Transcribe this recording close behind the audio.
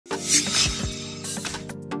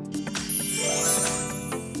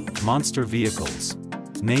Monster vehicles.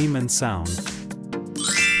 Name and sound.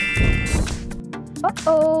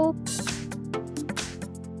 Uh-oh.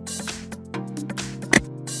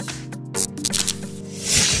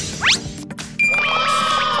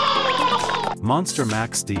 Monster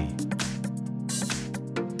Max D.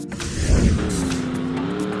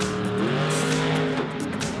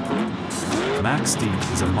 Max D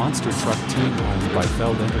is a monster truck team owned by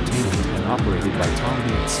Feld Entertainment and operated by Tom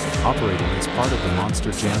Meents, operating as part of the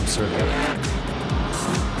Monster Jam circuit.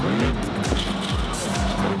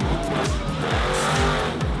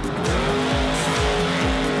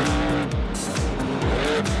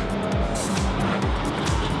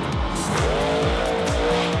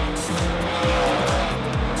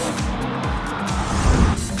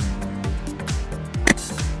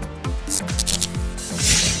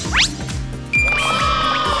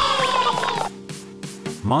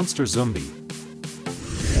 Monster Zombie.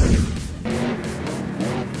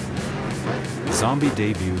 Zombie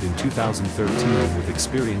debuted in 2013 with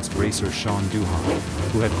experienced racer Sean Duhan,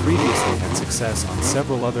 who had previously had success on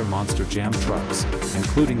several other Monster Jam trucks,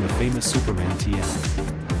 including the famous Superman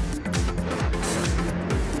TM.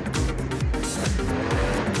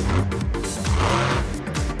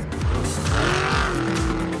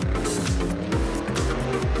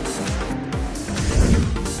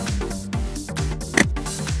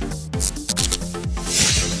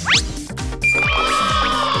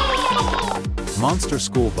 Monster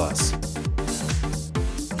School Bus.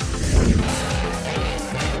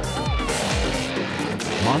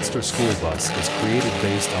 Monster School Bus is created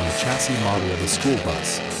based on the chassis model of a school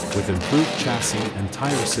bus, with improved chassis and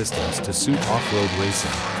tire systems to suit off-road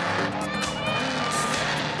racing.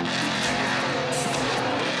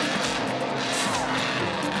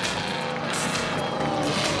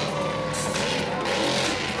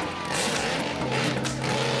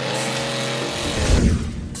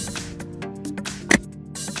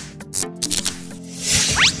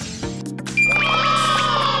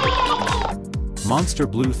 Monster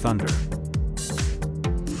Blue Thunder. Blue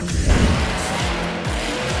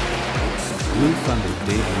Thunder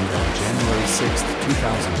debuted on January 6,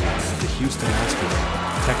 2009 at the Houston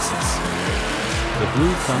Astrodome, Texas. The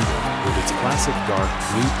Blue Thunder, with its classic dark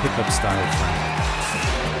blue pickup style frame,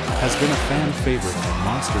 has been a fan favorite at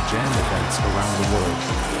Monster Jam events around the world.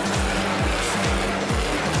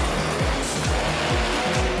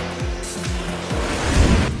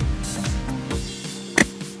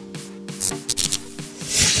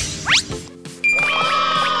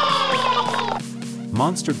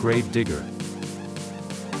 Monster Grave Digger.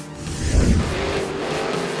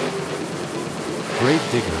 Grave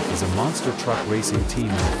Digger is a monster truck racing team in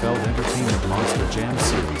the Feld Entertainment Monster Jam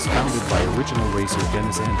series founded by original racer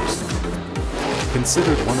Dennis Anderson.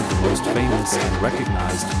 Considered one of the most famous and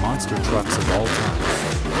recognized monster trucks of all time.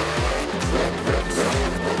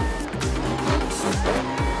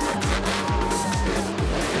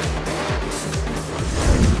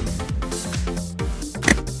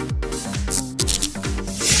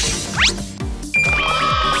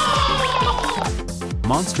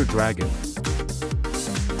 Monster Dragon.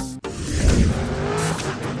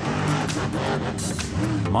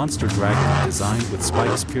 Monster Dragon, designed with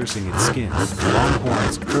spikes piercing its skin, long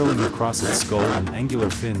horns curling across its skull and angular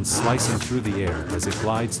fins slicing through the air as it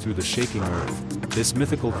glides through the shaking earth. This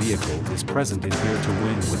mythical vehicle is present in Here to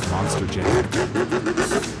Win with Monster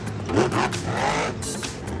Jam.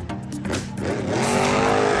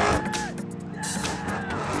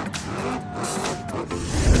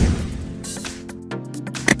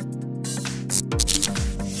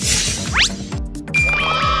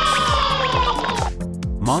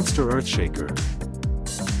 Monster Earthshaker.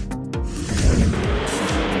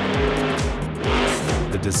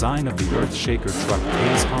 The design of the Earthshaker truck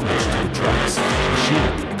pays homage to the trucks,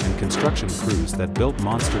 machinery, and construction crews that built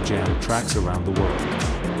Monster Jam tracks around the world.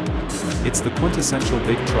 It's the quintessential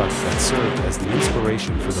big truck that served as the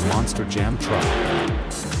inspiration for the Monster Jam truck.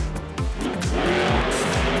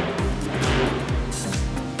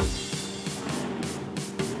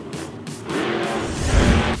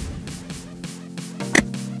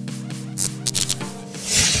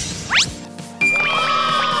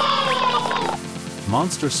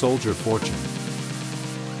 Monster Soldier Fortune.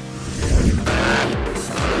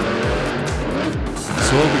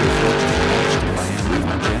 Soldier Fortune launched in Miami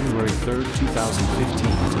on January 3,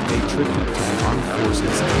 2015 to pay tribute to the armed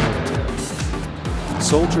forces and military.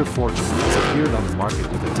 Soldier Fortune has appeared on the market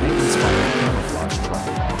with a tank-inspired camouflage truck.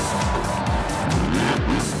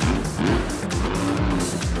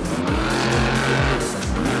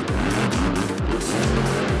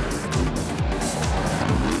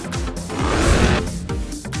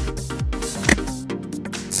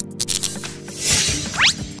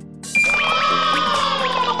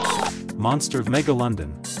 Monster Mega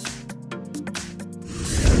London.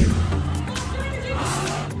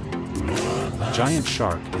 Giant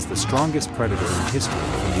shark is the strongest predator in history.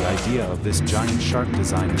 From the idea of this giant shark,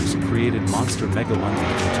 designers created Monster Mega London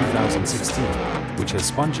in 2016, which has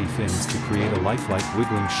spongy fins to create a lifelike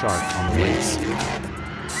wiggling shark on the lace.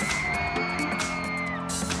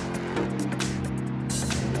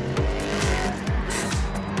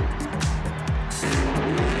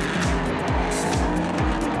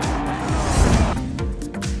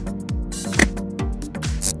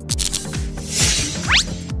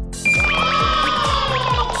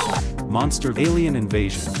 Monster Alien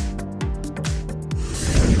Invasion.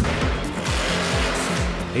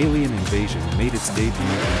 Alien Invasion made its debut in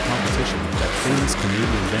competition at that famous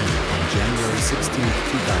Canadian venue on January 16,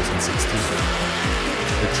 2016.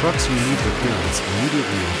 The truck's unique appearance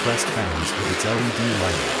immediately impressed fans with its LED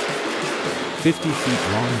lighting. 50 feet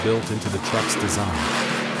long, built into the truck's design.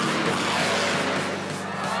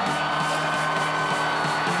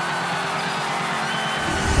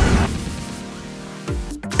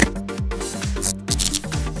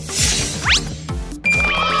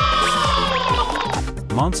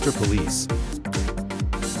 Monster Police.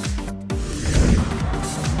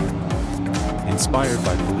 Inspired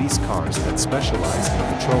by police cars that specialize in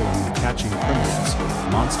patrolling and catching criminals,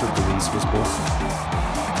 Monster Police was born.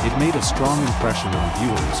 It made a strong impression on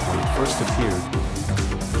viewers when it first appeared.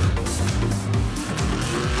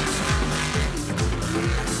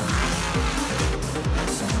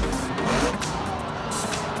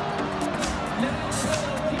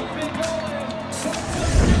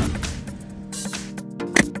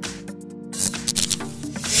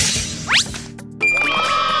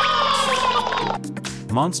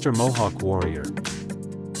 Monster Mohawk Warrior. The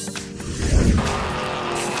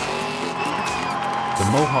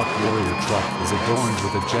Mohawk Warrior truck is adorned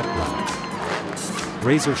with a jet black,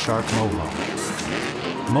 razor-sharp mohawk.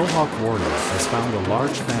 Mohawk Warrior has found a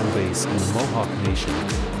large fan base in the Mohawk Nation.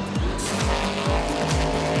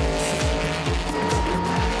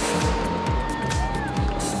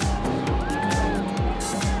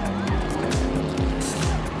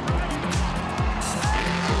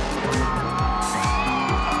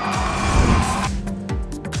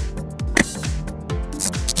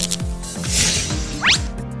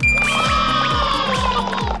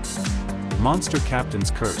 Monster Captain's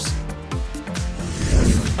Curse.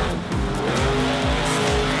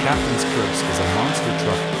 Captain's Curse is a monster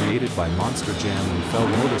truck created by Monster Jam and Fell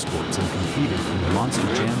Motorsports and competed in the Monster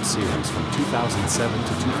Jam series from 2007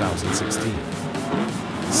 to 2016.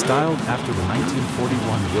 Styled after the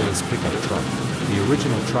 1941 Willys pickup truck, the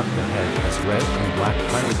original truck, the head has red and black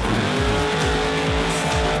pirate paint.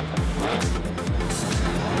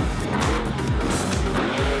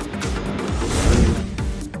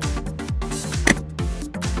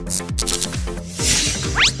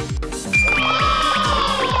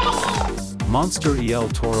 Monster El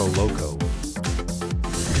Toro Loco.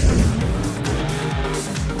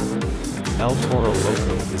 El Toro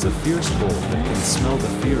Loco is a fierce bull that can smell the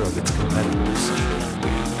fear of its competitors.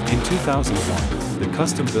 In 2001, the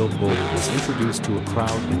custom-built bull was introduced to a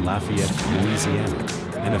crowd in Lafayette, Louisiana,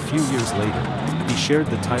 and a few years later, he shared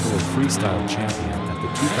the title of freestyle champion at the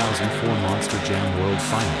 2004 Monster Jam World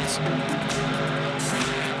Finals.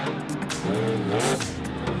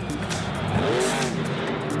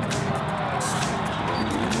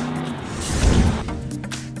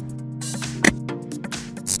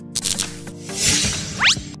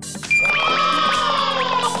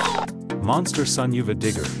 Monster Sunuva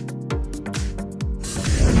Digger.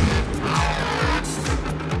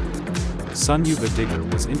 Sunuva Digger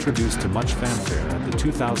was introduced to much fanfare at the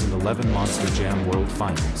 2011 Monster Jam World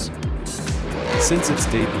Finals. Since its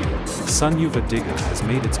debut, Sunuva Digger has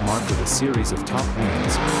made its mark with a series of top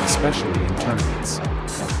wins, especially in tournaments.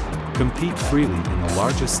 Compete freely in the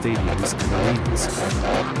largest stadiums and arenas.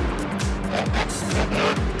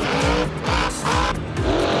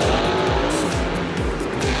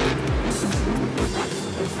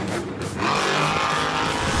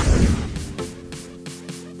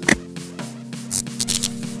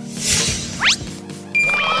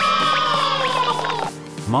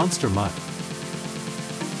 Monster Mutt.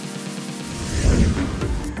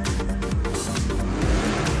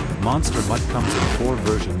 Monster Mutt comes in 4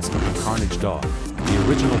 versions of the Carnage dog: the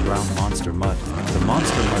original brown Monster Mutt, the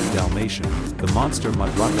Monster Mutt Dalmatian, the Monster Mutt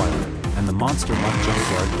Rottweiler, and the Monster Mutt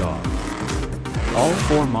Junkyard dog. All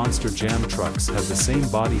 4 Monster Jam trucks have the same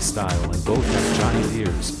body style and both have giant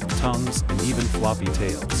ears, tongues, and even floppy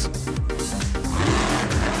tails.